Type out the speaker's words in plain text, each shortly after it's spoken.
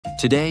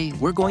Today,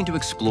 we're going to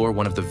explore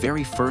one of the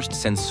very first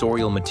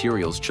sensorial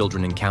materials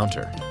children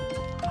encounter,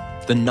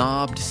 the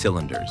knobbed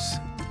cylinders.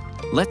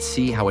 Let's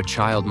see how a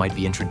child might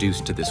be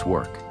introduced to this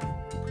work.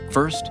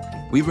 First,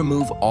 we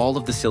remove all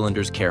of the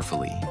cylinders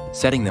carefully,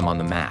 setting them on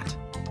the mat.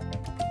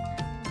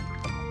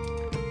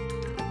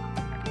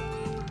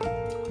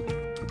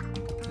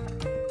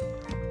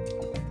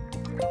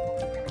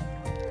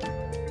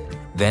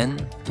 Then,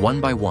 one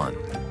by one,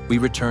 we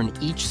return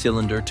each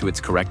cylinder to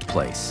its correct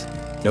place,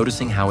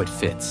 noticing how it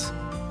fits.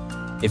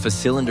 If a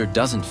cylinder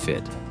doesn't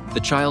fit, the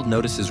child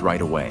notices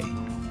right away.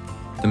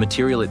 The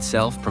material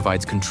itself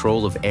provides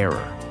control of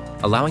error,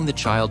 allowing the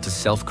child to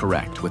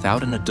self-correct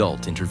without an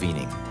adult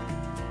intervening.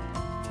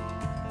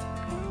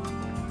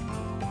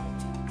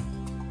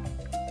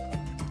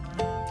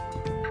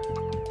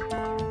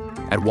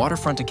 At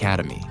Waterfront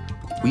Academy,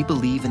 we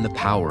believe in the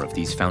power of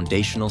these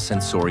foundational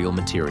sensorial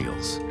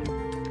materials.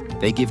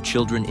 They give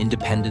children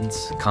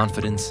independence,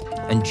 confidence,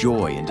 and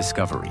joy in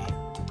discovery.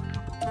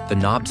 The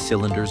knobbed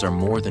cylinders are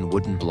more than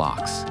wooden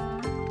blocks.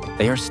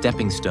 They are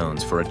stepping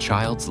stones for a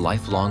child's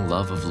lifelong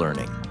love of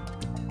learning.